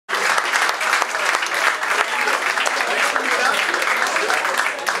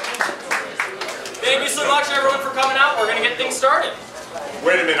much, everyone, for coming out. We're going to get things started.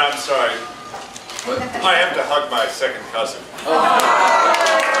 Wait a minute, I'm sorry. I have to hug my second cousin.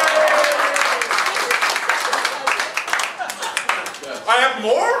 I have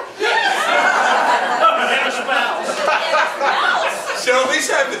more? So at least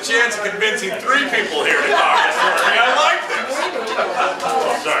I have the chance of convincing 3 people here to talk this morning. I like this.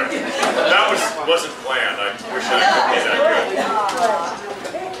 Oh, sorry. That wasn't planned. I wish I could be that good.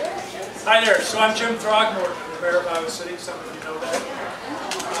 Hi there. So I'm Jim Throgmorton, the mayor of Iowa City. Some of you know that.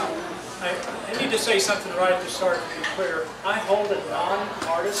 I need to say something right at the start to be clear. I hold a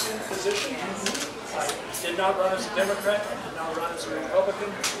non-partisan position. I did not run as a Democrat. I did not run as a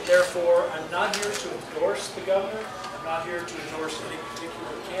Republican. Therefore, I'm not here to endorse the governor. I'm not here to endorse any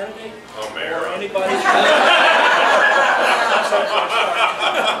particular candidate or anybody.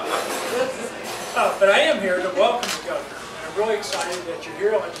 But I am here to welcome the governor. And I'm really excited that you're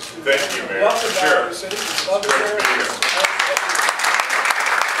here. I'll just Thank you, Mayor. Welcome to Iowa City. Love it here.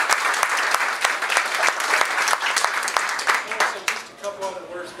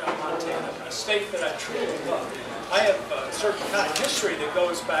 State that I truly love. I have a certain kind of history that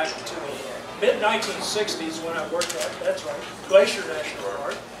goes back to the mid-1960s when I worked at, that's right, Glacier National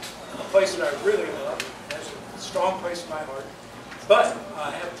Park, a place that I really love. That's a strong place in my heart. But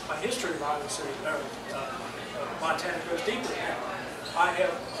I have my history of Iowa City, Montana goes deeper. I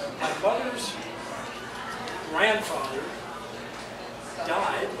have my mother's grandfather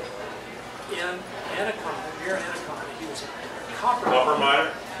died in Anaconda, near Anaconda. He was a copper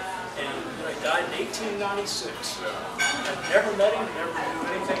miner. And he died in 1896. I've never met him, never knew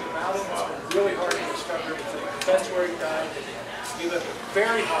anything about him. It's been really hard to discover everything. But that's where he died. He lived a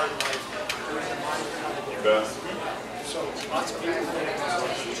very hard life during the mining. So lots of people think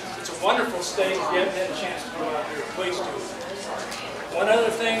it's a wonderful state. If you haven't had a chance to go out there, please do. One other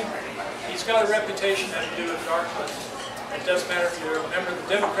thing, he's got a reputation that to do with darkness. It doesn't matter if you're a member of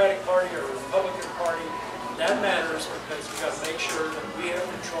the Democratic Party or the Republican Party. That matters because we've got to make sure that we have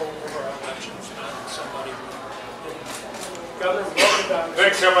control over our elections, not somebody. Governor, welcome down.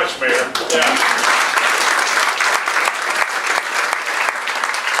 Thanks so much, Mayor. Yeah.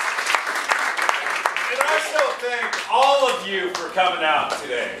 And I still thank all of you for coming out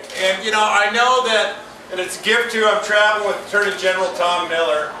today. And you know, I know that, and it's a gift too, I'm traveling with Attorney General Tom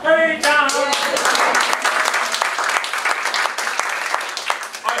Miller. Hey, Tom!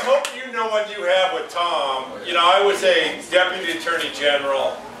 I hope you know what you have with Tom. You know, I was a Deputy Attorney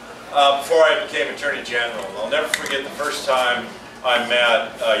General before I became Attorney General. I'll never forget the first time I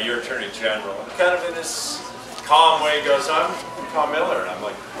met your Attorney General. And kind of in this calm way goes, I'm Tom Miller. And I'm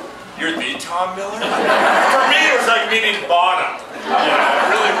like, you're the Tom Miller? For me, it was like meeting Bono. Yeah, it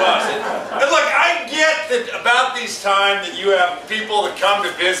really was. And look, I get that about these times that you have people that come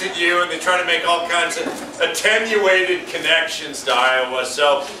to visit you and they try to make all kinds of attenuated connections to Iowa.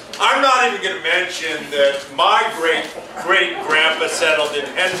 So I'm not even going to mention that my great-great-grandpa settled in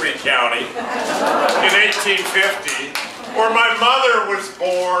Henry County in 1850, or my mother was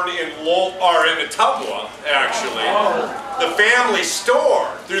born in Ottumwa, actually. The family store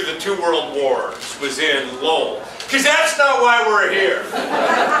through the 2 World Wars was in Lowell. Because that's not why we're here.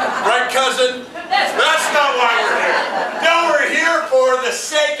 Right, cousin? That's not why we're here. No, we're here for the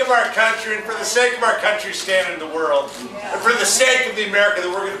sake of our country and for the sake of our country standing in the world. And for the sake of the America that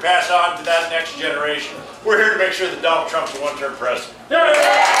we're going to pass on to that next generation. We're here to make sure that Donald Trump's a one-term president.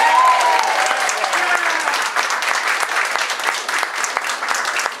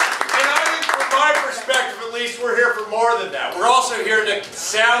 At least we're here for more than that. We're also here to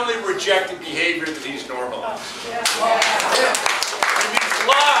soundly reject the behavior that he's normalized. And these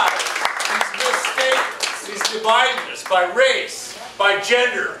lies, these misstatements, these dividing us by race, by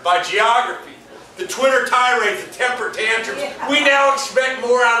gender, by geography, the Twitter tirades, the temper tantrums. We now expect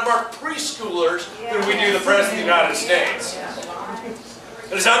more out of our preschoolers than we do the President of the United States.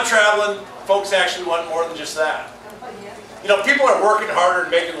 And as I'm traveling, folks actually want more than just that. You know, people are working harder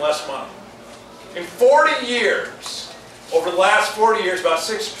and making less money. In 40 years, over the last 40 years, about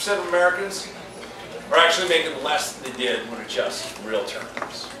 60% of Americans are actually making less than they did when adjusted in real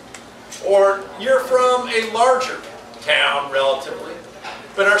terms. Or you're from a larger town, relatively,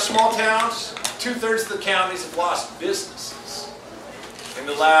 but our small towns, 2/3 of the counties have lost businesses in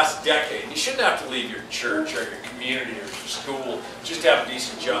the last decade. You shouldn't have to leave your church or your community or your school just to have a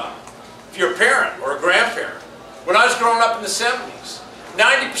decent job. If you're a parent or a grandparent, when I was growing up in the 70s,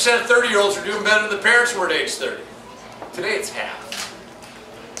 90% of 30-year-olds are doing better than the parents were at age 30. Today it's half.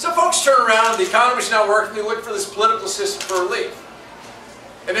 So folks turn around, the economy's not working, they look for this political system for relief.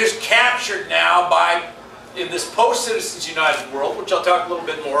 And they're just captured now by, in this post-Citizens United world, which I'll talk a little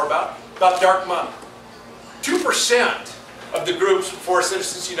bit more about dark money. 2% of the groups before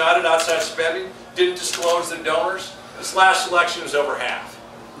Citizens United outside spending didn't disclose their donors. This last election was over half.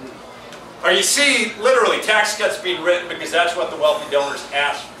 Or you see, literally, tax cuts being written because that's what the wealthy donors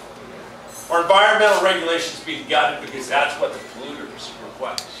asked for. Or environmental regulations being gutted because that's what the polluters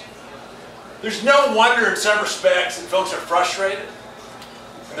request. There's no wonder in some respects that folks are frustrated,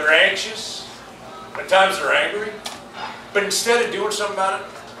 and they're anxious, at times they're angry. But instead of doing something about it,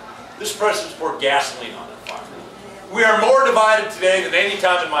 this president's poured gasoline on that fire. We are more divided today than any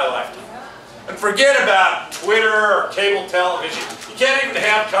time in my lifetime. And forget about Twitter or cable television. You can't even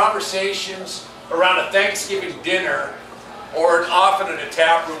have conversations around a Thanksgiving dinner or often in a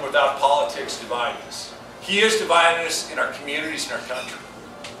tap room without politics dividing us. He is dividing us in our communities and our country.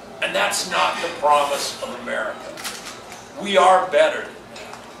 And that's not the promise of America. We are better than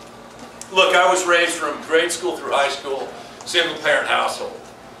that. Look, I was raised from grade school through high school, single-parent household,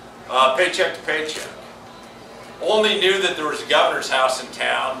 paycheck to paycheck. Only knew that there was a governor's house in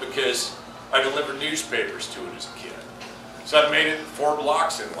town because I delivered newspapers to it as a kid. So I've made it 4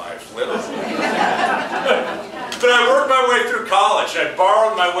 blocks in life, literally. But I worked my way through college. I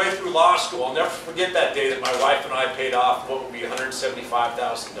borrowed my way through law school. I'll never forget that day that my wife and I paid off what would be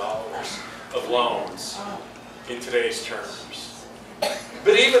 $175,000 of loans in today's terms.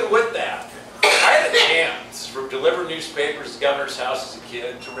 But even with that, I had a chance from delivering newspapers at the governor's house as a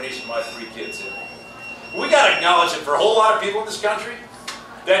kid to raising my 3 kids in. We got to acknowledge that for a whole lot of people in this country,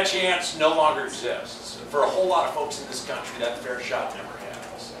 that chance no longer exists. And for a whole lot of folks in this country, that fair shot never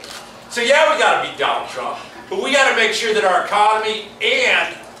happens. So yeah, we got to beat Donald Trump, but we got to make sure that our economy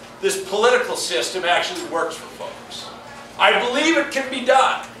and this political system actually works for folks. I believe it can be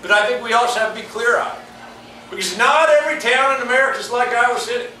done, but I think we also have to be clear-eyed. Because not every town in America is like Iowa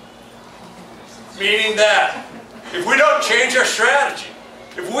City. Meaning that if we don't change our strategy,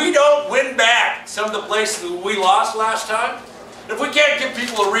 if we don't win back some of the places that we lost last time, if we can't give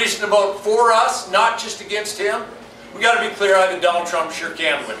people a reason to vote for us, not just against him, we got to be clear-eyed that Donald Trump sure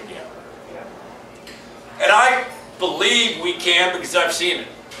can win again. And I believe we can because I've seen it.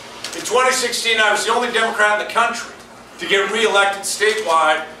 In 2016, I was the only Democrat in the country to get re-elected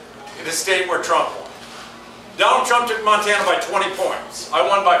statewide in a state where Trump won. Donald Trump took Montana by 20 points. I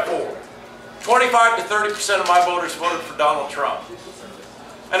won by 4. 25 to 30% of my voters voted for Donald Trump.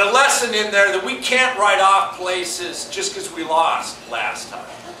 And a lesson in there that we can't write off places just because we lost last time.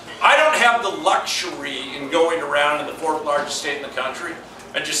 I don't have the luxury in going around in the 4th largest state in the country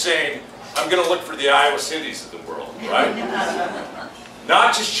and just saying, I'm going to look for the Iowa cities of the world, right?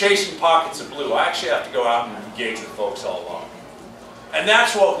 Not just chasing pockets of blue. I actually have to go out and engage with folks all along. And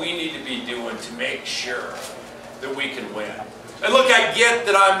that's what we need to be doing to make sure that we can win. And look, I get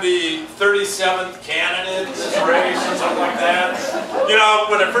that I'm the 37th candidate in this race or something like that. You know,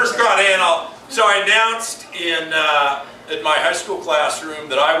 when I first got in, so I announced in my high school classroom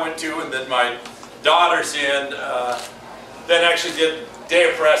that I went to and that my daughter's in, then actually did day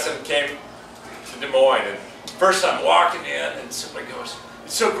of press and came to Des Moines. And first I'm walking in and somebody goes,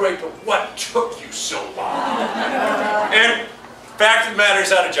 "It's so great, but what took you so long?" And fact of the matter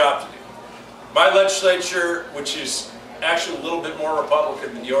is I had a job to do. My legislature, which is actually a little bit more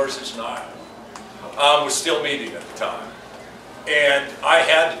Republican than yours is not, was still meeting at the time. And I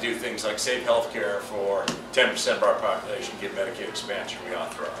had to do things like save health care for 10% of our population, get Medicaid expansion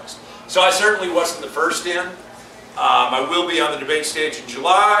reauthorized. So I certainly wasn't the first in. I will be on the debate stage in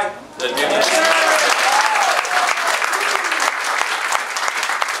July. And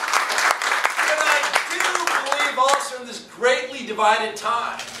I do believe also in this greatly divided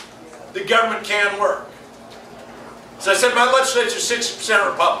time, the government can work. So I said my legislature is 60%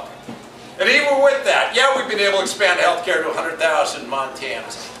 Republican. And even with that, yeah, we've been able to expand health care to 100,000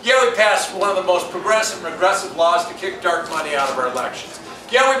 Montanans. Yeah, we passed one of the most progressive and aggressive laws to kick dark money out of our elections.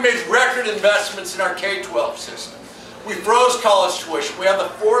 Yeah, we've made record investments in our K-12 system. We froze college tuition. We have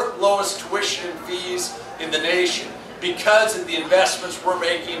the 4th lowest tuition and fees in the nation because of the investments we're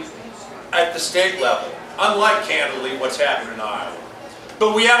making at the state level, unlike, candidly, what's happened in Iowa.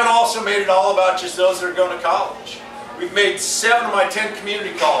 But we haven't also made it all about just those that are going to college. We've made 7 of my 10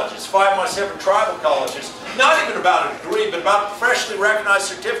 community colleges, 5 of my 7 tribal colleges, not even about a degree, but about a professionally recognized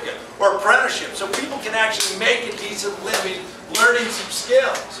certificate or apprenticeship, so people can actually make a decent living learning some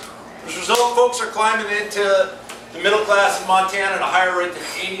skills. As a result, folks are climbing into the middle class in Montana at a higher rate than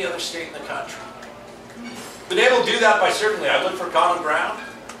any other state in the country. Been able to do that by certainly, I look for common ground,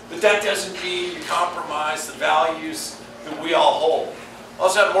 but that doesn't mean you compromise the values that we all hold. I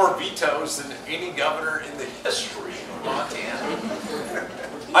also have more vetoes than any governor in the history of Montana.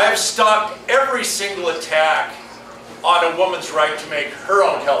 I have stopped every single attack on a woman's right to make her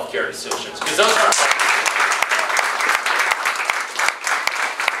own health care decisions, because those aren't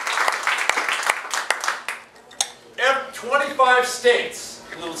States,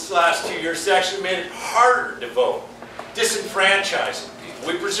 in the last 2 years, has actually made it harder to vote, disenfranchising people.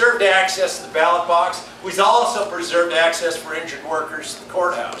 We preserved access to the ballot box. We've also preserved access for injured workers to the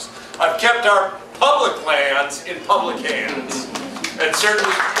courthouse. I've kept our public lands in public hands, and certainly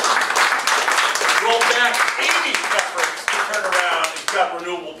rolled back 80 efforts to turn around and cut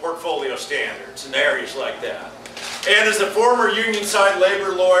renewable portfolio standards in areas like that. And as a former union side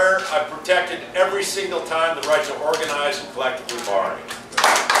labor lawyer, I've protected every single time the right to organize and collectively bargain.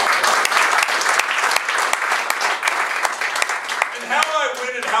 And how I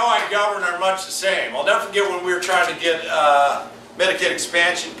win and how I govern are much the same. I'll never forget when we were trying to get Medicaid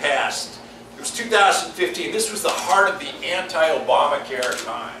expansion passed. It was 2015. This was the heart of the anti-Obamacare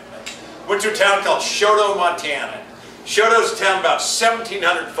time. Went to a town called Choteau, Montana. Choteau's a town about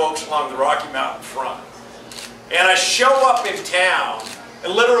 1,700 folks along the Rocky Mountain front. And I show up in town,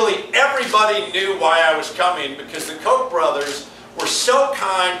 and literally everybody knew why I was coming because the Koch brothers were so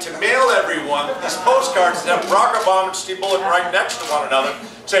kind to mail everyone these postcards that have Barack Obama and Steve Bullock right next to one another,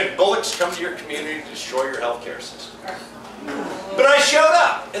 saying, "Bullock's come to your community to destroy your healthcare system." But I showed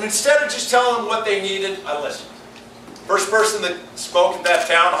up, and instead of just telling them what they needed, I listened. First person that spoke at that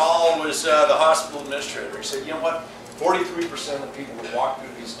town hall was the hospital administrator. He said, "You know what? 43% of the people that walk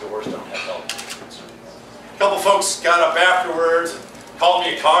through these doors don't have health insurance." A couple folks got up afterwards and called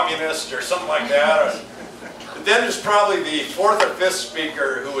me a communist or something like that. But then there's probably the fourth or fifth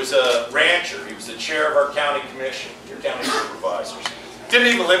speaker who was a rancher. He was the chair of our county commission, your county supervisors. Didn't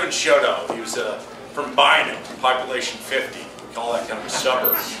even live in Choteau. He was from Bynum, population 50. We call that kind of a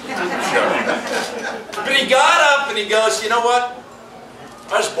suburb. But he got up and he goes, "You know what?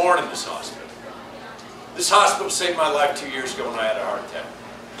 I was born in this hospital. This hospital saved my life 2 years ago when I had a heart attack.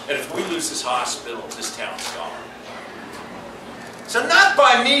 And if we lose this hospital, this town's gone." So not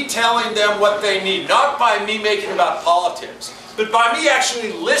by me telling them what they need, not by me making about politics, but by me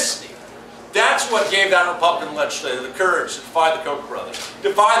actually listening. That's what gave that Republican legislator the courage to defy the Koch brothers,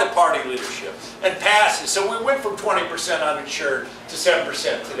 defy the party leadership, and pass it. So we went from 20% uninsured to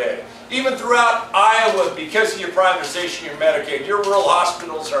 7% today. Even throughout Iowa, because of your privatization of your Medicaid, your rural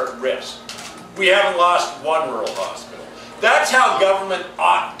hospitals are at risk. We haven't lost one rural hospital. That's how government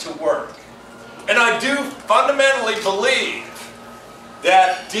ought to work. And I do fundamentally believe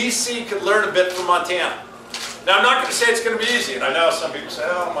that DC could learn a bit from Montana. Now, I'm not going to say it's going to be easy, and I know some people say,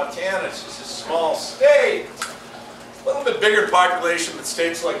 "Oh, Montana is just a small state." A little bit bigger in population than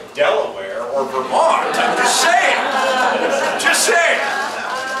states like Delaware or Vermont. I'm just saying. Just saying.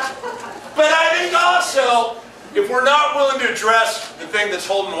 But I think also, if we're not willing to address the thing that's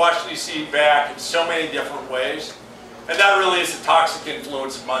holding Washington, D.C. back in so many different ways, and that really is the toxic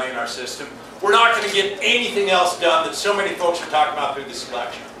influence of money in our system, we're not going to get anything else done that so many folks are talking about through this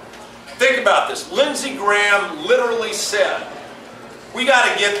election. Think about this. Lindsey Graham literally said, "We got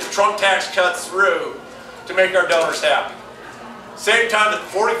to get the Trump tax cuts through to make our donors happy." Same time that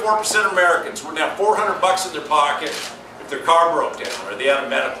 44% of Americans would have $400 in their pocket if their car broke down or they had a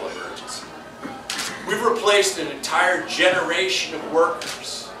medical emergency. We've replaced an entire generation of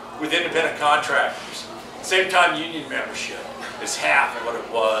workers with independent contractors. Same time union membership is half of what it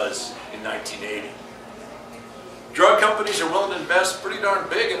was in 1980. Drug companies are willing to invest pretty darn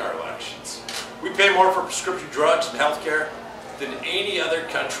big in our elections. We pay more for prescription drugs and health care than any other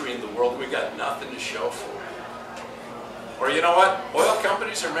country in the world. We got nothing to show for it. Or you know what? Oil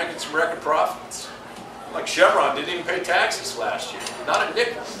companies are making some record profits. Like Chevron didn't even pay taxes last year. Not a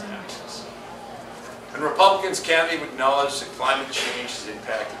nickel in taxes. And Republicans can't even acknowledge that climate change is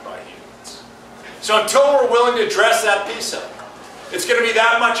impacted by humans. So until we're willing to address that piece of it, it's going to be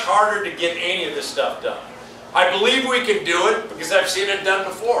that much harder to get any of this stuff done. I believe we can do it because I've seen it done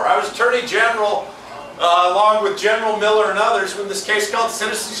before. I was Attorney General along with General Miller and others when this case called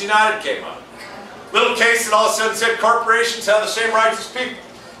Citizens United came up. Little case that all of a sudden said corporations have the same rights as people.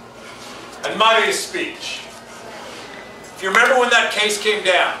 And money is speech. If you remember when that case came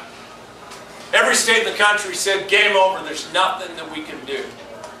down, every state in the country said, "Game over, there's nothing that we can do."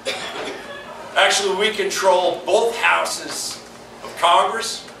 Actually, we control both houses of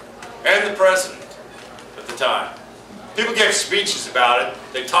Congress and the President at the time. People gave speeches about it,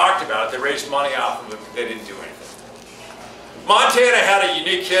 they talked about it, they raised money off of it, but they didn't do anything. Montana had a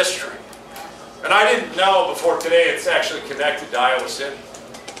unique history. And I didn't know before today it's actually connected to Iowa City.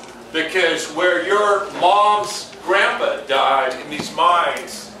 Because where your mom's grandpa died in these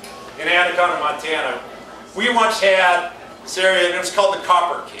mines in Anaconda, Montana, we once had this area, and it was called the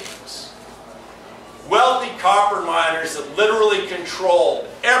Copper Kings. Wealthy copper miners that literally controlled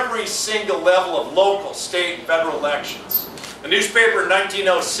every single level of local, state, and federal elections A newspaper in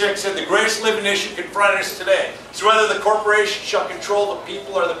 1906 said the greatest living issue confronting us today is whether the corporation shall control the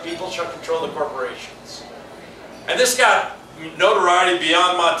people or the people shall control the corporations. And this got notoriety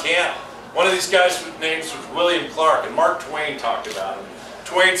beyond Montana. One of these guys' names was William Clark, and Mark Twain talked about him.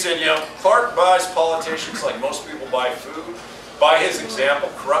 Twain said, you know, Clark buys politicians like most people buy food. By his example,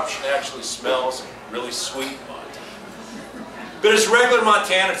 corruption actually smells really sweet in Montana. But as regular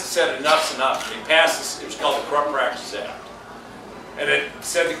Montanans said, enough's enough. They passed this, it was called the Corrupt Practices Act. And it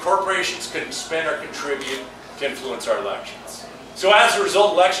said the corporations couldn't spend or contribute to influence our elections. So as a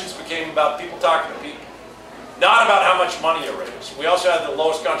result, elections became about people talking to people, not about how much money you raise. We also had the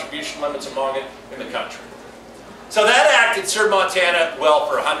lowest contribution limits among it in the country. So that act had served Montana well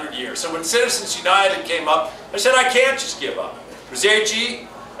for 100 years. So when Citizens United came up, I said, I can't just give up. It was AG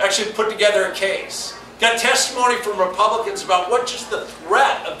actually put together a case. Got testimony from Republicans about what just the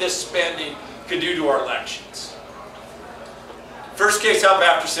threat of this spending could do to our elections. First case up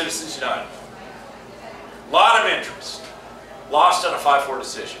after Citizens United. A lot of interest. Lost on a 5-4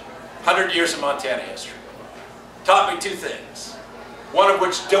 decision. 100 years of Montana history. Taught me two things. One of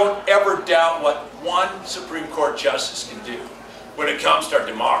which, don't ever doubt what one Supreme Court justice can do when it comes to our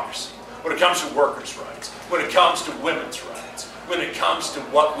democracy, when it comes to workers' rights, when it comes to women's rights, when it comes to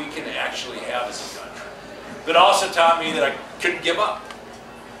what we can actually have as a country. But also taught me that I couldn't give up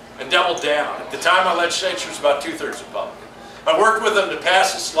and double down. At the time, my legislature was about 2/3 Republican. I worked with them to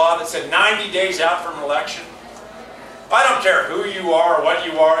pass this law that said 90 days out from an election, I don't care who you are or what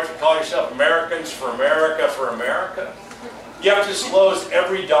you are, if you call yourself Americans for America, you have to disclose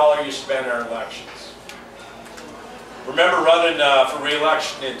every dollar you spend in our elections. Remember running for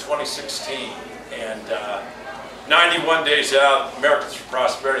re-election in 2016, and 91 days out, Americans for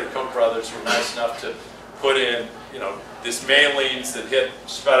Prosperity, the Koch brothers were nice enough to put in, you know, this mailings that hit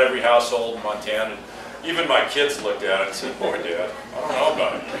just about every household in Montana. Even my kids looked at it and said, boy, Dad, I don't know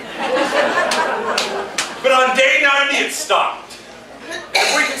about it. But on day 90, it stopped.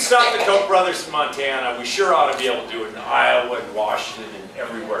 If we can stop the Koch brothers in Montana, we sure ought to be able to do it in Iowa and Washington and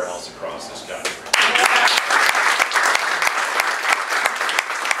everywhere else across this country.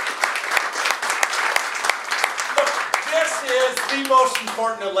 Look, this is the most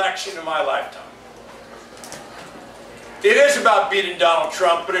important election of my lifetime. It is about beating Donald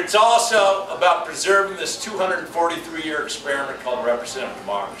Trump, but it's also about preserving this 243-year experiment called representative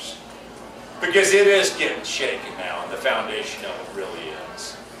democracy. Because it is getting shaken now, and the foundation of it really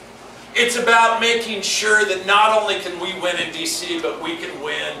is. It's about making sure that not only can we win in D.C., but we can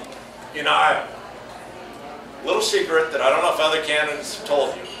win in Iowa. Little secret that I don't know if other candidates have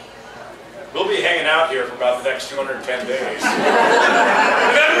told you. We'll be hanging out here for about the next 210 days.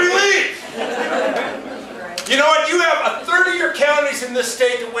 And then we leave! You know what? You have 30-year counties in this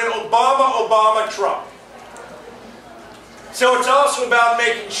state that went Obama, Trump. So it's also about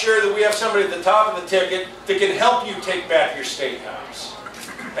making sure that we have somebody at the top of the ticket that can help you take back your state house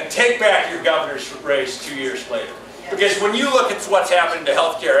and take back your governor's race 2 years later. Because when you look at what's happening to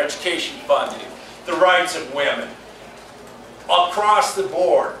healthcare, education funding, the rights of women, across the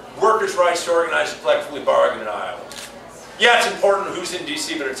board, workers' rights to organize and collectively bargain in Iowa. Yeah, it's important who's in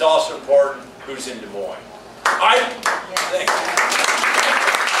D.C., but it's also important who's in Des Moines. Thank you.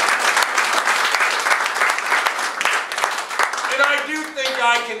 And I do think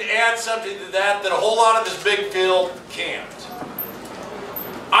I can add something to that a whole lot of this big field can't.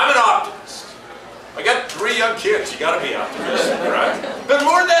 I'm an optimist. I got 3 young kids. You got to be optimistic, right? But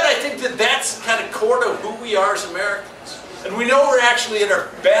more than that, I think that that's kind of core to who we are as Americans. And we know we're actually at our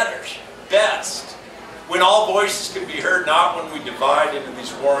best when all voices can be heard, not when we divide into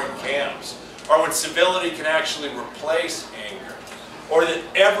these warring camps. Or when civility can actually replace anger. Or that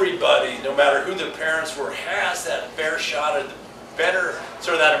everybody, no matter who the parents were, has that fair shot at the better,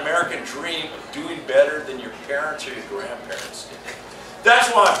 sort of that American dream of doing better than your parents or your grandparents did. That's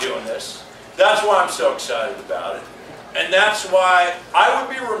why I'm doing this. That's why I'm so excited about it. And that's why I would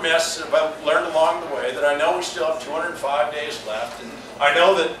be remiss if I learned along the way that I know we still have 205 days left. And I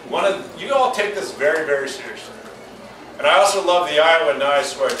know that you all take this very, very seriously. And I also love the Iowa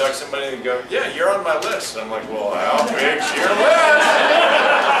Nice where I talk to somebody and go, yeah, you're on my list. And I'm like, well, how big's your list?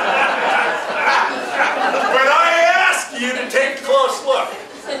 But I ask you to take a close look.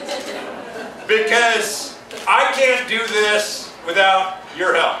 Because I can't do this without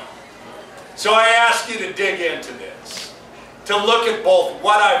your help. So I ask you to dig into this. To look at both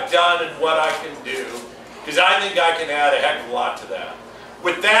what I've done and what I can do. Because I think I can add a heck of a lot to that.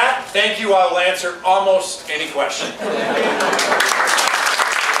 With that, thank you. I will answer almost any question. I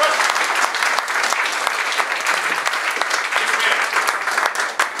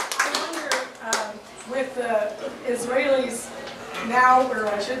wonder, with the Israelis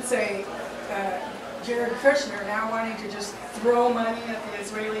should say, Jared Kushner now wanting to just throw money at the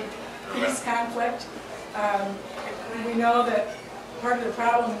Israeli peace conflict. We know that part of the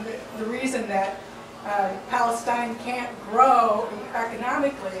problem, the reason that Palestine can't grow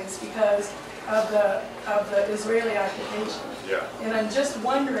economically is because of the Israeli occupation. Yeah. And I'm just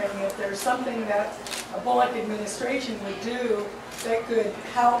wondering if there's something that a Bullock administration would do that could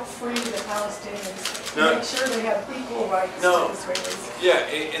help free the Palestinians, to make sure they have equal rights to Israelis. Yeah,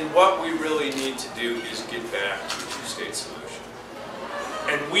 and what we really need to do is get back to a two-state solution.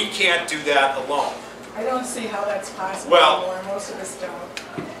 And we can't do that alone. I don't see how that's possible anymore. Most of us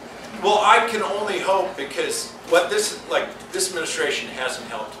don't. Well, I can only hope, because what this administration hasn't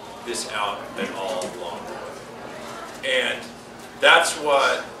helped this out at all along the way. And that's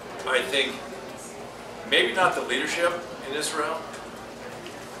what I think, maybe not the leadership in Israel,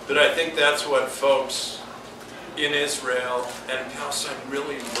 but I think that's what folks in Israel and Palestine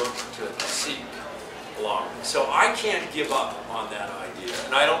really look to seek along. So I can't give up on that idea,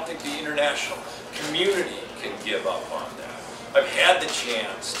 and I don't think the international community can give up on that. I've had the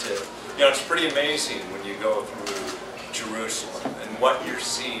chance to, it's pretty amazing when you go through Jerusalem and what you're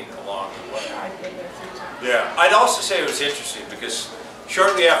seeing along the way. Yeah, I'd also say it was interesting because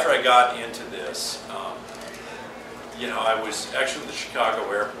shortly after I got into this, I was actually at the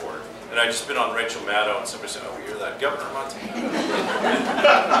Chicago airport, and I'd just been on Rachel Maddow, and somebody said, "Oh, you're that Governor Montana."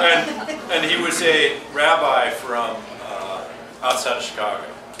 and he was a rabbi from outside of Chicago.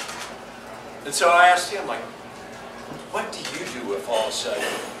 And so I asked him, like, what do you do if all of a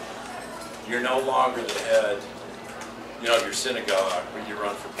sudden you're no longer the head, of your synagogue when you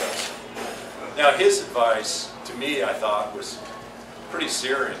run for president? Now, his advice to me, I thought, was pretty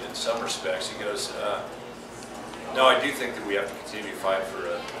searing in some respects. He goes, no, I do think that we have to continue to fight for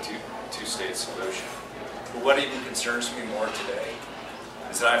a two-state solution. But what even concerns me more today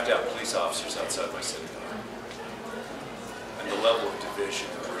is that I have to have police officers outside my synagogue. And the level of division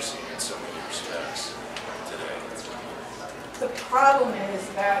that we're seeing in so many respects today. The problem is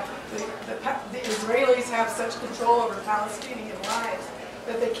that the Israelis have such control over Palestinian lives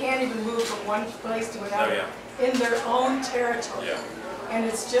that they can't even move from one place to another in their own territory. Yeah. And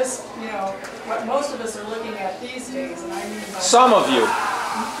it's just, what most of us are looking at these days, and I mean by some of you.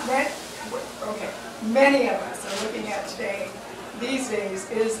 Many of us are looking at these days,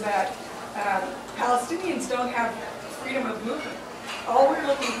 is that Palestinians don't have freedom of movement. All we're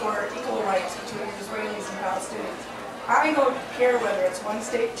looking for are equal rights between Israelis and Palestinians. I don't care whether it's one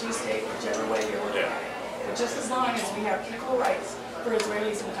state, two state, whichever way you're looking at it. But just as long as we have equal rights for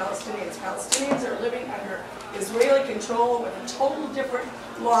Israelis and Palestinians. Palestinians are living under Israeli control with a total different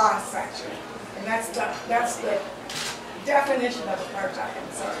law section. And that's the definition of apartheid.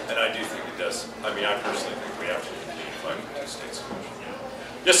 I'm sorry. And I do think it does. I mean, I personally think we have to continue to fight for two-state solution.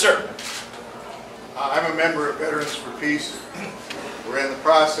 Yes, sir. I'm a member of Veterans for Peace. We're in the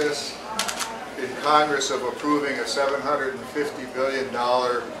process in Congress of approving a $750 billion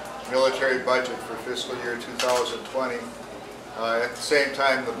military budget for fiscal year 2020. At the same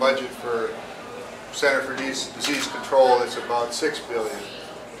time, the budget for Center for Disease Control is about $6 billion.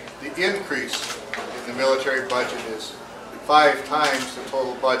 The increase in the military budget is 5 times the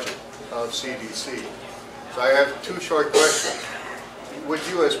total budget of CDC. So I have 2 short questions. Would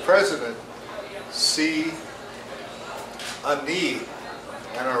you, as president, see a need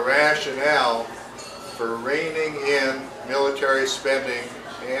and a rationale for reining in military spending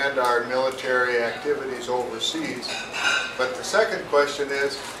and our military activities overseas? But the second question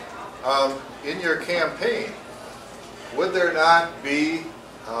is, in your campaign, would there not be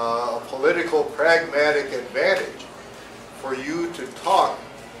a political pragmatic advantage for you to talk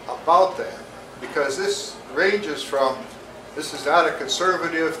about that? Because this ranges from, this is not a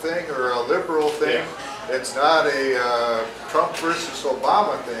conservative thing or a liberal thing. It's not a Trump versus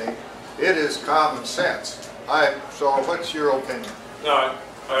Obama thing. It is common sense. So what's your opinion? No,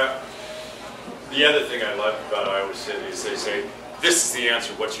 the other thing I love about Iowa City is they say, this is the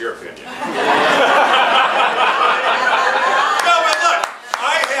answer, what's your opinion? No, but look,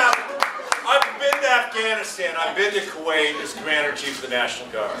 I've been to Afghanistan, I've been to Kuwait as Commander-in-Chief of the National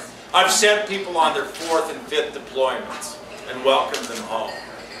Guard. I've sent people on their 4th and 5th deployments and welcomed them home.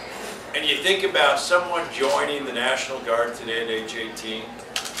 And you think about someone joining the National Guard today at age 18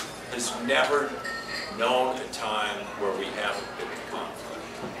 has never known a time where we haven't been in conflict.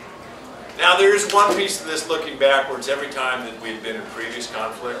 Now there is one piece of this looking backwards. Every time that we've been in previous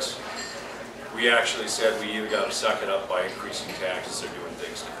conflicts, we actually said we either got to suck it up by increasing taxes or doing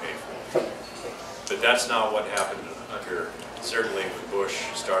things to pay for it. But that's not what happened under, certainly when Bush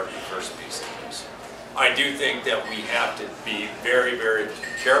started the first piece of this. I do think that we have to be very, very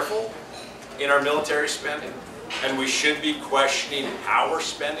careful in our military spending, and we should be questioning how we're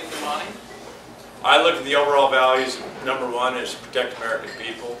spending the money. I look at the overall values. Number one is protect American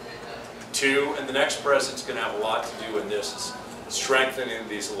people. Two, and the next president's going to have a lot to do in this, is strengthening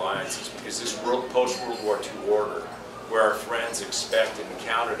these alliances, because this post-World War II order, where our friends expected and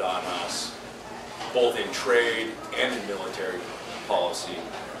counted on us, both in trade and in military policy,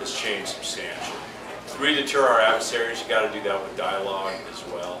 has changed substantially. Three, deter our adversaries. You got to do that with dialogue as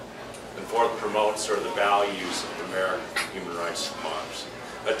well. And fourth, promote sort of the values of American human rights and democracy.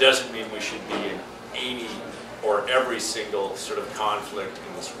 That doesn't mean we should be in any or every single sort of conflict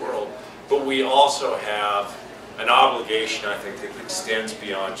in this world, but we also have an obligation, I think, that extends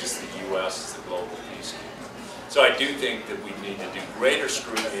beyond just the U.S. as the global peacekeeper. So I do think that we need to do greater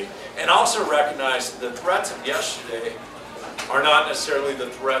scrutiny and also recognize that the threats of yesterday are not necessarily the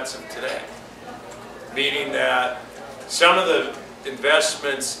threats of today. Meaning that some of the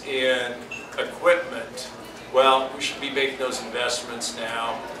investments in equipment, well, we should be making those investments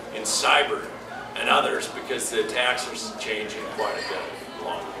now in cyber and others, because the attacks are changing quite a bit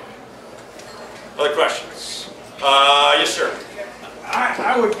along the way. Other questions? Yes, sir.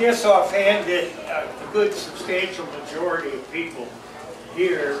 I would guess offhand that a good substantial majority of people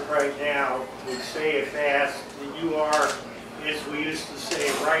here right now would say, if asked, that you are, as we used to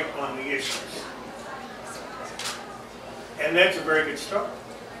say, right on the issues. And that's a very good start.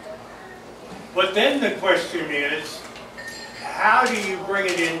 But then the question is, how do you bring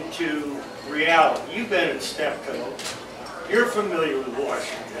it into reality? You've been at Steptoe. You're familiar with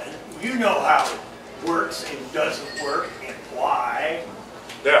Washington. You know how it works and doesn't work and why.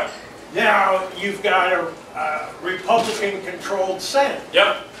 Yeah. Now you've got a Republican-controlled Senate.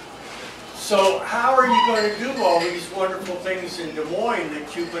 Yep. So how are you going to do all these wonderful things in Des Moines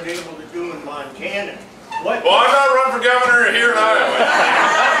that you've been able to do in Montana? What? Well, I'm not running for governor here in Iowa.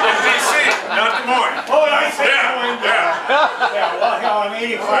 In D.C., not Des Moines. Oh, and I said Des Moines. Yeah, well, hell, I'm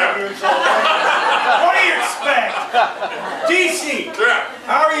 85 years old. What do you expect? D.C. Yeah.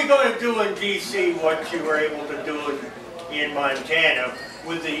 How are you going to do in D.C. what you were able to do in Montana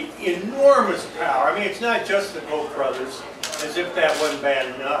with the enormous power? I mean, it's not just the Koch brothers, as if that wasn't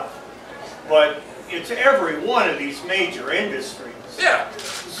bad enough, but it's every one of these major industries. Yeah.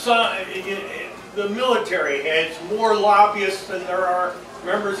 So, the military has more lobbyists than there are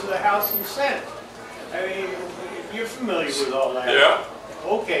members of the House and Senate. I mean, you're familiar with all that. Yeah.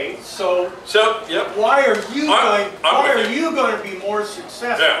 Okay, so yep. why are you going to be more Yeah.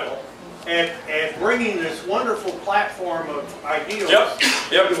 successful at bringing this wonderful platform of ideals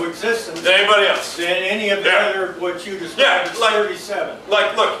Yep. into existence Than anybody else? than any of the other, what you described as 37?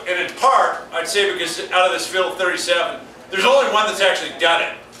 Like, look, and in part, I'd say because out of this field of 37, there's only one that's actually done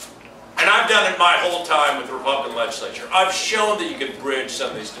it. And I've done it my whole time with the Republican legislature. I've shown that you can bridge some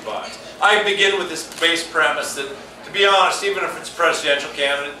of these divides. I begin with this base premise that, to be honest, even if it's a presidential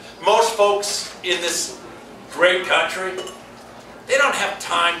candidate, most folks in this great country, they don't have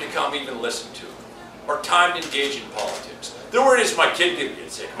time to come even listen to it, or time to engage in politics. They're worried, is my kid going to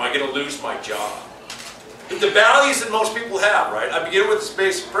get sick? Am I going to lose my job? But the values that most people have, right? I begin with this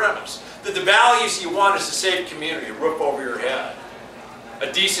basic premise, that the values you want is a safe community, a roof over your head,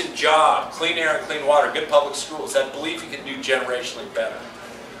 a decent job, clean air and clean water, good public schools, that belief you can do generationally better.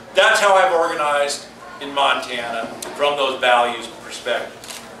 That's how I've organized in Montana from those values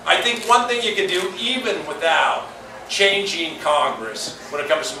perspectives. I think one thing you can do even without changing Congress when it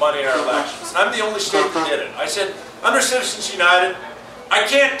comes to money in our elections, and I'm the only state that did it. I said, under Citizens United, I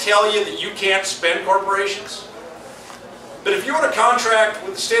can't tell you that you can't spend corporations, but if you want to contract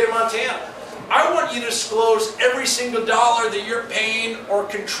with the state of Montana, I want you to disclose every single dollar that you're paying or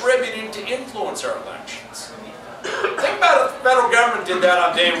contributing to influence our elections. Think about it, the federal government did that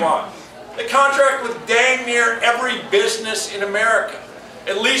on day one. They contract with dang near every business in America.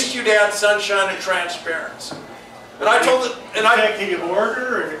 At least you'd add sunshine and transparency. And I told it, and executive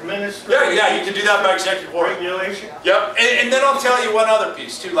order and administrative. Yeah, you can do that by executive order. Regulation. Yep, and then I'll tell you one other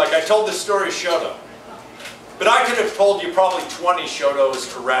piece too. Like I told this story of Shoto, but I could have told you probably 20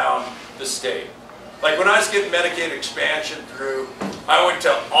 Shotos around the state. Like when I was getting Medicaid expansion through, I went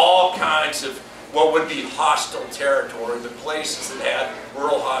to all kinds of what would be hostile territory, the places that had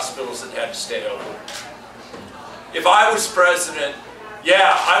rural hospitals that had to stay open. If I was president,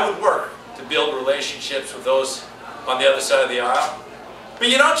 yeah, I would work to build relationships with those on the other side of the aisle. But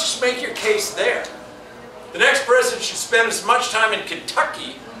you don't just make your case there. The next president should spend as much time in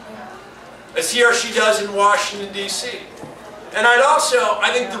Kentucky as he or she does in Washington, D.C. And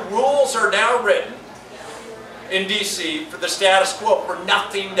I think the rules are now written in D.C. for the status quo, for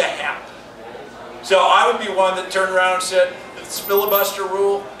nothing to happen. So I would be one that turned around and said, this filibuster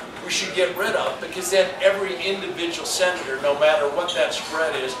rule, we should get rid of, because then every individual senator, no matter what that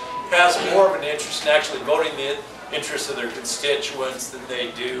spread is, has more of an interest in actually voting the interests of their constituents than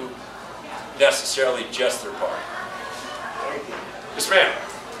they do necessarily just their party. Thank you. Yes, ma'am.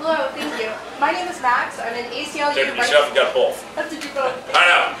 Hello, thank you. My name is Max. I'm an ACLU Take Rights... yourself and got both. Have to do both. I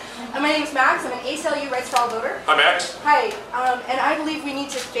know. My name is Max. I'm an ACLU Rights for All voter. I'm Max. Hi, and I believe we need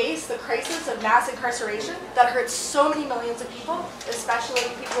to face the crisis of mass incarceration that hurts so many millions of people, especially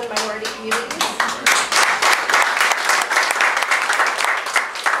people in minority communities.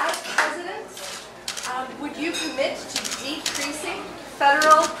 As president, would you commit to decreasing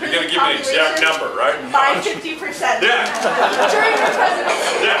federal You're going to prison give me an exact population number, right? by 50%? Yeah. During your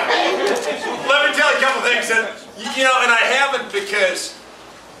presidency. Yeah. Let me tell you a couple things that, you know, and I haven't because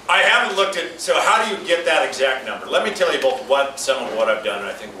I haven't looked at, so how do you get that exact number? Let me tell you both some of what I've done and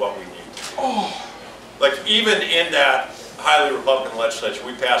I think what we need. Like even in that highly Republican legislature,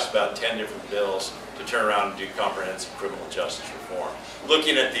 we passed about 10 different bills to turn around and do comprehensive criminal justice reform.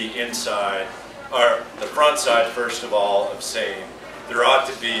 Looking at the inside, or the front side, first of all, of saying there ought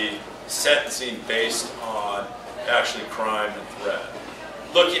to be sentencing based on actually crime and threat.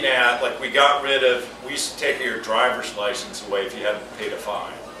 Looking at, like we got rid of, we used to take your driver's license away if you hadn't paid a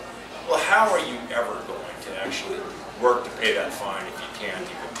fine. Well, how are you ever going to actually work to pay that fine if you can't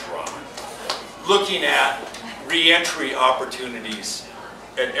even drive? Looking at re-entry opportunities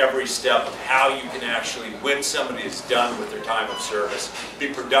at every step of how you can actually, when somebody is done with their time of service, be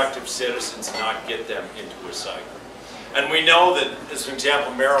productive citizens and not get them into a cycle. And we know that, as an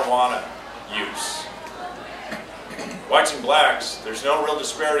example, marijuana use. Whites and blacks, there's no real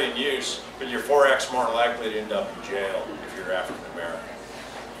disparity in use, but you're 4x more likely to end up in jail if you're African American.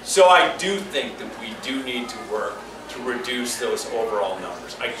 So I do think that we do need to work to reduce those overall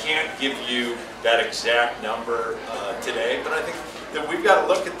numbers. I can't give you that exact number today, but I think that we've got to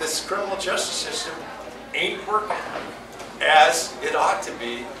look at this criminal justice system ain't working as it ought to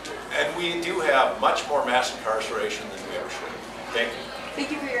be, and we do have much more mass incarceration than we ever should. Thank you.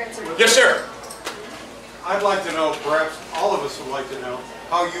 Thank you for your answer. Yes, sir. I'd like to know, perhaps all of us would like to know,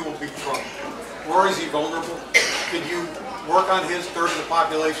 how you will beat Trump. Where is he vulnerable? Can you work on his third of the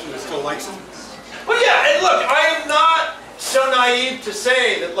population that still likes him? Well, yeah, and look, I am not so naive to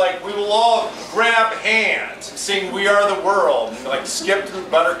say that, like, we will all grab hands and sing "We Are the World" and, like, skip through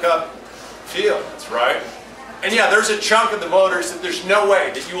Buttercup Fields, right? And yeah, there's a chunk of the voters that there's no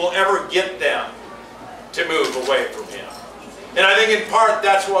way that you will ever get them to move away from him. And I think in part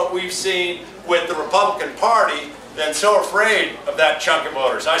that's what we've seen with the Republican Party that's so afraid of that chunk of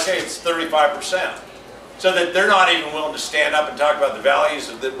voters. I say it's 35%. So that they're not even willing to stand up and talk about the values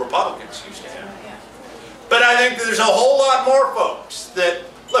that the Republicans used to have. But I think that there's a whole lot more folks that,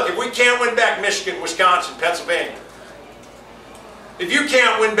 look, if we can't win back Michigan, Wisconsin, Pennsylvania, if you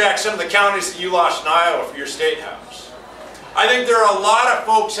can't win back some of the counties that you lost in Iowa for your state house, I think there are a lot of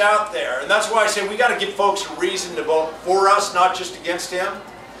folks out there, and that's why I say we got to give folks a reason to vote for us, not just against him.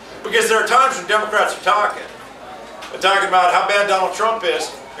 Because there are times when Democrats are talking about how bad Donald Trump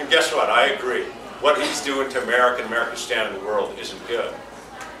is, and guess what? I agree. What he's doing to America and America's stand in the world isn't good.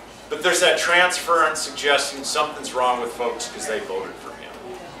 But there's that transference suggesting something's wrong with folks because they voted for him.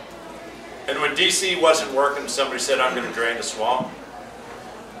 And when DC wasn't working, somebody said, I'm going to drain the swamp.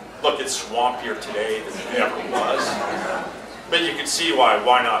 Look, it's swampier today than it ever was. But you can see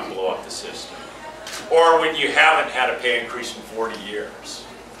why not blow up the system? Or when you haven't had a pay increase in 40 years.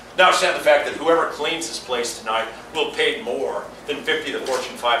 Now, stand the fact that whoever cleans this place tonight will pay more than 50 of the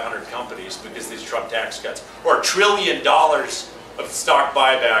Fortune 500 companies because of these Trump tax cuts. Or $1 trillion of stock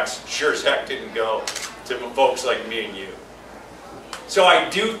buybacks sure as heck didn't go to folks like me and you. So I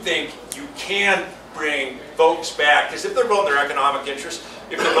do think you can bring folks back, because if they're voting their economic interests,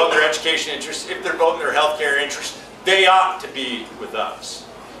 if they're voting their education interests, if they're voting their health care interests, they ought to be with us.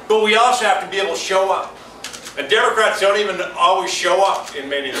 But we also have to be able to show up. And Democrats don't even always show up in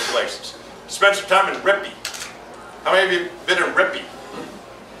many of the places. Spend some time in Rippey. How many of you have been in Rippey?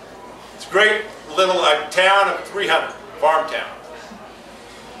 It's a great little town of 300, farm town.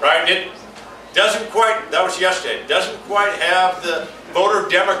 Right? It doesn't quite, that was yesterday, it doesn't quite have the voter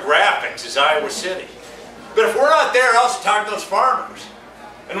demographics as Iowa City. But if we're not there, I'll also talk to those farmers.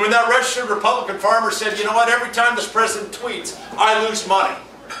 And when that registered Republican farmer said, you know what, every time this president tweets, I lose money.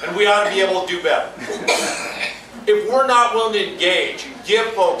 And we ought to be able to do better. If we're not willing to engage and give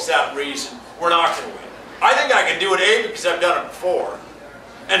folks that reason, we're not going to win. I think I can do it, A, because I've done it before.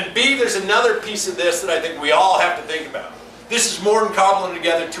 And B, there's another piece of this that I think we all have to think about. This is more than cobbling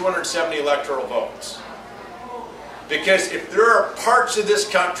together 270 electoral votes. Because if there are parts of this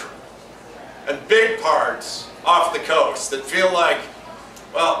country, and big parts off the coast that feel like,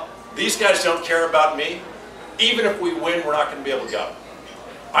 well, these guys don't care about me. Even if we win, we're not going to be able to go.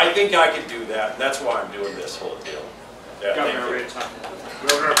 I think I can do that, and that's why I'm doing this whole deal. Yeah,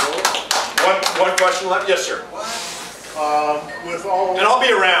 Governor Bullock. One question left? Yes, sir. With all, and I'll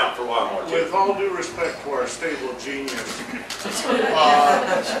be around for a while more, too. With all due respect to our stable genius,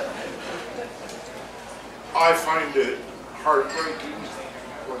 I find it heartbreaking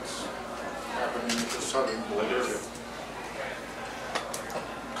what's happening to southern border.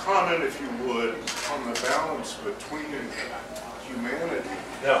 Comment, if you would, on the balance between humanity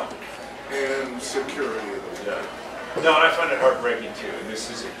and security of the world. No, and I find it heartbreaking too, and this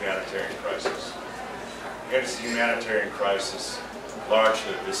is a humanitarian crisis. And it's a humanitarian crisis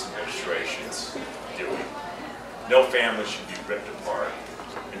largely this administration's doing. No family should be ripped apart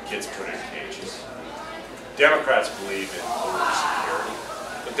and kids put in cages. Democrats believe in border security,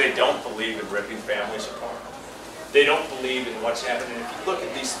 but they don't believe in ripping families apart. They don't believe in what's happening. If you look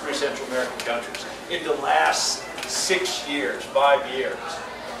at these 3 Central American countries, in the last 6 years, 5 years,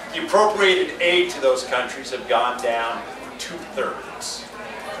 the appropriated aid to those countries have gone down 2/3.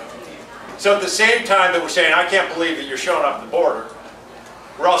 So at the same time that we're saying, I can't believe that you're showing up at the border,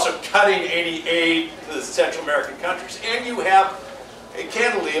 we're also cutting any aid to the Central American countries. And you have,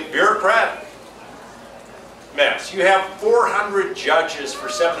 candidly, a bureaucratic mess. You have 400 judges for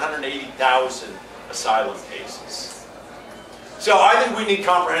 780,000 asylum cases. So I think we need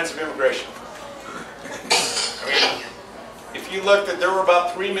comprehensive immigration. I mean, if you looked at, there were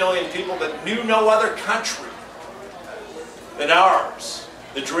about 3 million people that knew no other country than ours,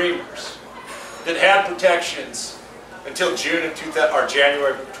 the Dreamers, that had protections until January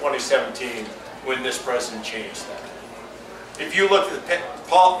of 2017, when this president changed that. If you look at the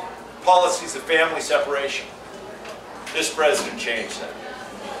policies of family separation, this president changed that.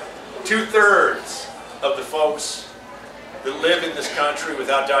 2/3 of the folks that live in this country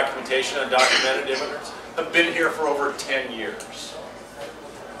without documentation, undocumented immigrants, have been here for over 10 years.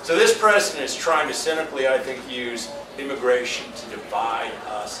 So this president is trying to cynically, I think, use immigration to divide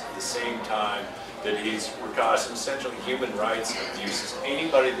us at the same time that we're causing essentially human rights abuses.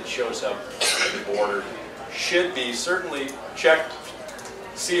 Anybody that shows up at the border should be certainly checked,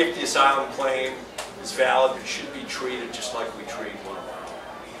 see if the asylum claim is valid, but should be treated just like we treat one of our own.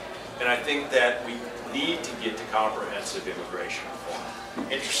 And I think that we need to get to comprehensive immigration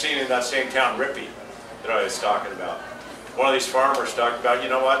reform. Interesting, in that same town, Rippey, that I was talking about, one of these farmers talked about, you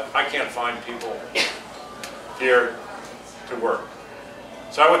know what, I can't find people here to work.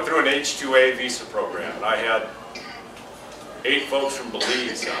 So I went through an H-2A visa program, and I had 8 folks from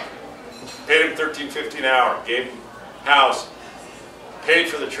Belize on it. Paid them $13.50 an hour, gave them house, paid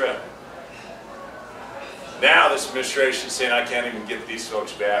for the trip. Now this administration is saying I can't even get these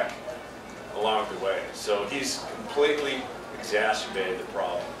folks back along the way. So he's completely exacerbated the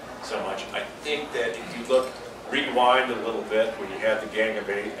problem so much. I think that if you look, rewind a little bit, when you had the Gang of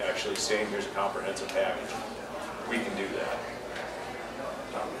 8 actually saying here's a comprehensive package, we can do that.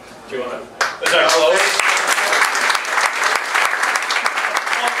 Do you want to, as I close?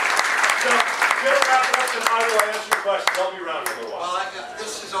 So, get it wrapped up, and I will answer your questions. I'll be around for a little while. Well,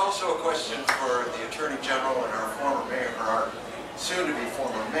 this is also a question for the Attorney General and our former mayor, or our soon-to-be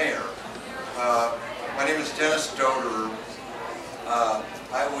former mayor. My name is Dennis Doder.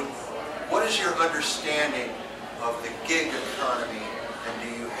 What is your understanding of the gig economy, and do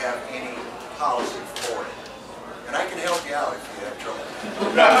you have any policy for it? And I can help you out if you have trouble.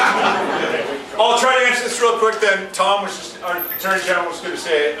 I'll try to answer this real quick then. Tom was just, our Attorney General was going to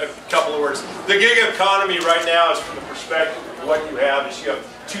say a couple of words. The gig economy right now is from the perspective of what you have is you have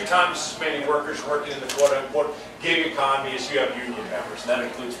 2 times as many workers working in the quote-unquote gig economy as you have union members, and that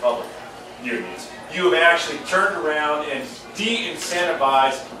includes public unions. You have actually turned around and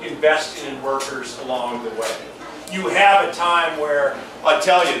de-incentivized investing in workers along the way. You have a time where, I'll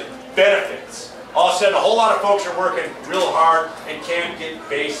tell you, benefits. All of a sudden, a whole lot of folks are working real hard and can't get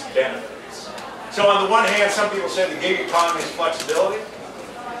base benefits. So on the one hand, some people say the gig economy is flexibility,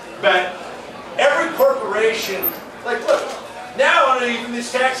 but every corporation, like look, now on even these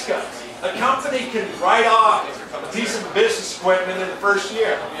tax cuts, a company can write off a piece of business equipment in the first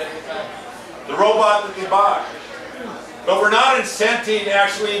year. The robot that they buy. But we're not incenting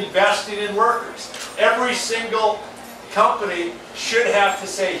actually investing in workers. Every single company should have to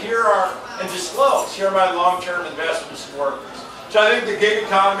say, here are, and disclose, here are my long-term investments in workers. So I think the gig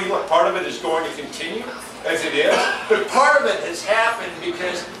economy, look, part of it is going to continue, as it is, but part of it has happened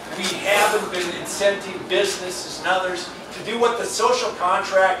because we haven't been incenting businesses and others to do what the social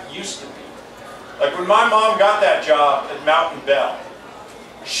contract used to be. Like when my mom got that job at Mountain Bell,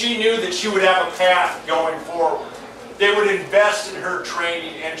 she knew that she would have a path going forward. They would invest in her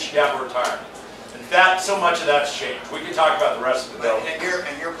training and she'd have a retirement. And that, so much of that's changed. We can talk about the rest of the bill. And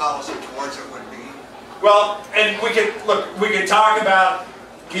your policy towards it would be? Well, and we can, look, we can talk about...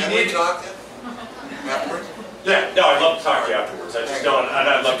 Can we talk then? Afterwards? Yeah, no, I'd love to talk to you afterwards. I just don't, and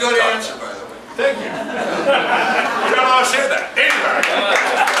I'd love to talk. Good answer, by the way. Thank you. You don't always hear that. Anyway.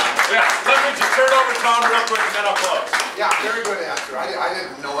 Yeah, let me just turn it over to Tom real quick and then I'll close. Yeah, very good answer. I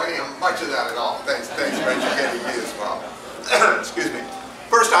didn't know much of that at all. Thanks for educating me as well. Excuse me.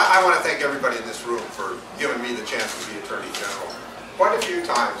 First, I want to thank everybody in this room for giving me the chance to be Attorney General quite a few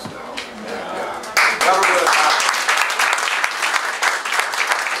times now. And, never would have happened.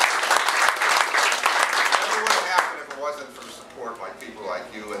 Never would have happened if it wasn't for support like people like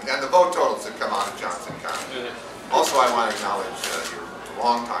you and the vote totals that come out of Johnson County. Also, I want to acknowledge your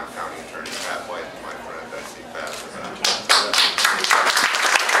longtime county attorney, Pat White, my friend. I see Pat for that.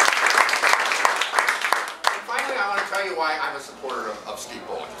 And finally, I want to tell you why I'm a supporter of Steve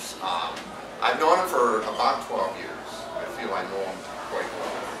Bullock. I've known him for about 12 years. I feel I know him quite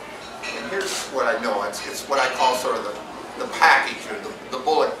well. And here's what I know. It's what I call sort of the package, or the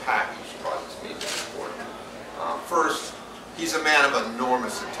Bullock package causes me to support him. First, he's a man of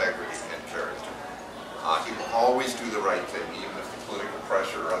enormous integrity and character. He will always do the right thing, even if the political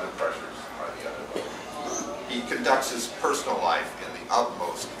pressure or other pressures are the other way. He conducts his personal life in the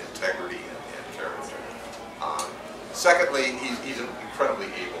utmost integrity and character. Secondly, he's an incredibly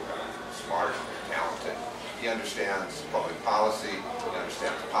able guy, smart, talented. He understands public policy, he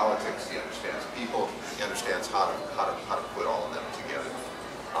understands politics, he understands people, he understands how to put all of them together.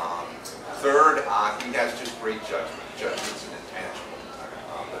 Third, he has just great judgment. Judgment's an intangible,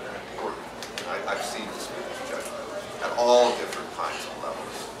 but an important. I've seen this with his judgment at all different kinds of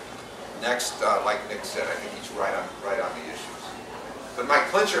levels. Next, like Nick said, I think he's right on the issues. But my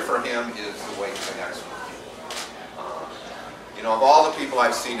clincher for him is the way he connects with people. You know, of all the people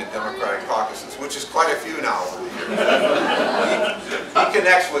I've seen in Democratic caucuses, which is quite a few now over the years, he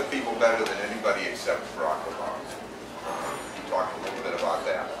connects with people better than anybody except Barack Obama. He talked a little bit about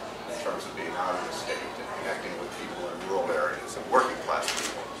that in terms of being out of the state and connecting with people in rural areas and working class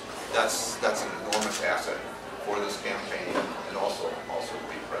people. That's an enormous asset for this campaign and also to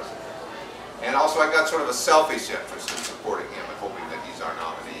be president. And also I've got sort of a selfish interest in supporting him and hoping that he's our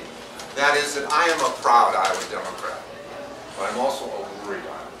nominee. That is that I am a proud Iowa Democrat. But I'm also a worried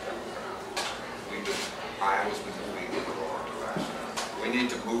Iowa Democrat. Iowa's been moving in the wrong direction. We need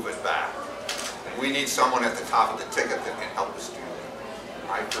to move it back. And we need someone at the top of the ticket that can help us do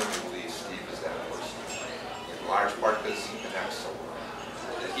that. I firmly believe Steve is that person. In large part because he connects so well.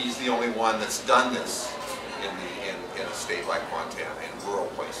 That he's the only one that's done this in a state like Montana, in rural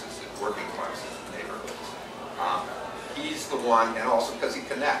places, in working classes, neighborhoods. He's the one, and also because he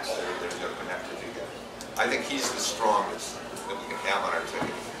connects. They're connected together. I think he's the strongest that we can have on our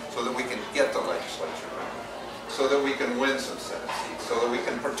ticket, so that we can get the legislature right, so that we can win some Senate seats, so that we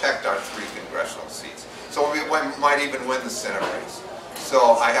can protect our 3 congressional seats, so we might even win the Senate race.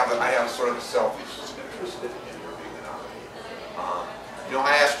 So I have sort of a selfish interest in your being the nominee. You know,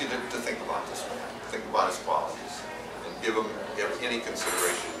 I ask you to think about this man, think about his qualities, and give him any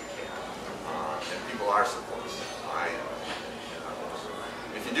consideration you can. And people are supporting him. I am.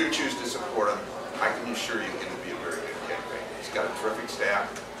 If you do choose to support him, I can assure you it will be a very good campaign. He's got a terrific staff,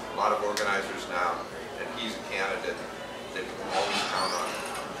 a lot of organizers now, and he's a candidate that you can always count on,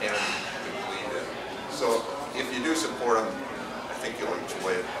 a candidate you can believe in. So if you do support him, I think you'll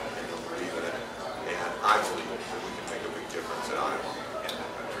enjoy it and you'll believe in it. And I believe that we can make a big difference in Iowa and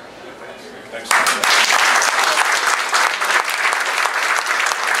the country. Thanks.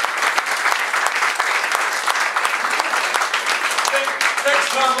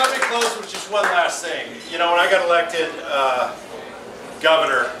 Thanks, Tom. Let me close with just one last thing. You know, when I got elected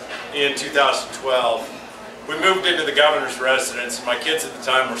governor in 2012, we moved into the governor's residence, and my kids at the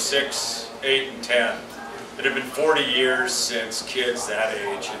time were 6, 8, and 10. It had been 40 years since kids that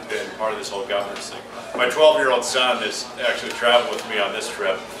age had been part of this whole governor's thing. My 12-year-old son has actually traveled with me on this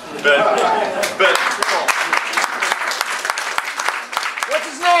trip. But What's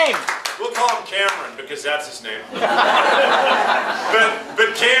his name? we'll call him Cameron because that's his name. but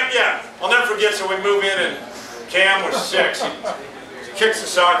Cam, yeah, I'll never forget. So we move in and Cam was 6. He kicks the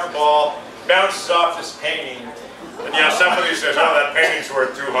soccer ball, bounces off this painting, and yeah, somebody says, "Oh, that painting's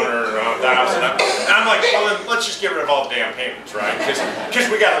worth $200,000." And I'm like, "Well, then let's just get rid of all the damn paintings, right? Because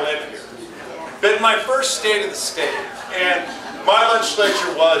we got to live here." But my first state of the state, and my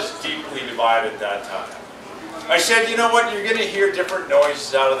legislature was deeply divided at that time. I said, you know what, you're going to hear different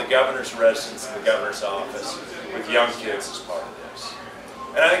noises out of the governor's residence and the governor's office with young kids as part of this.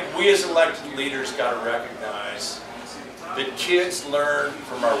 And I think we as elected leaders got to recognize that kids learn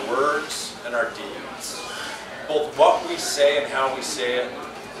from our words and our deeds. Both what we say and how we say it,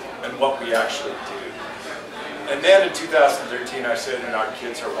 and what we actually do. And then in 2013 I said, and our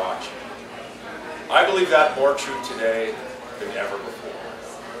kids are watching. I believe that more true today than ever before.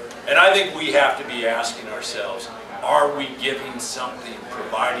 And I think we have to be asking ourselves, are we giving something,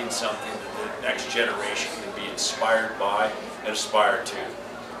 providing something that the next generation can be inspired by and aspire to?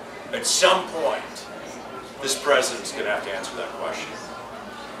 At some point, this president's going to have to answer that question.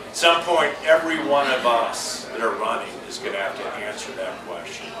 At some point, every one of us that are running is going to have to answer that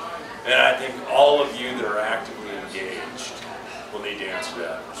question. And I think all of you that are actively engaged will need to answer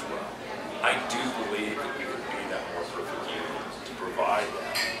that as well. I do believe that we can be that more perfect unit to provide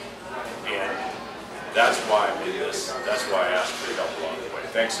that. And that's why I did this. That's why I asked for your help along the way.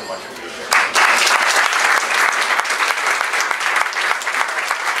 Thanks so much for being here.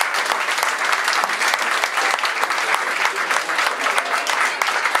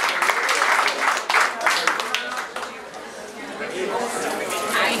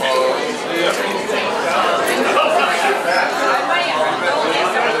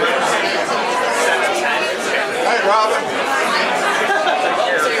 Hey, Robin.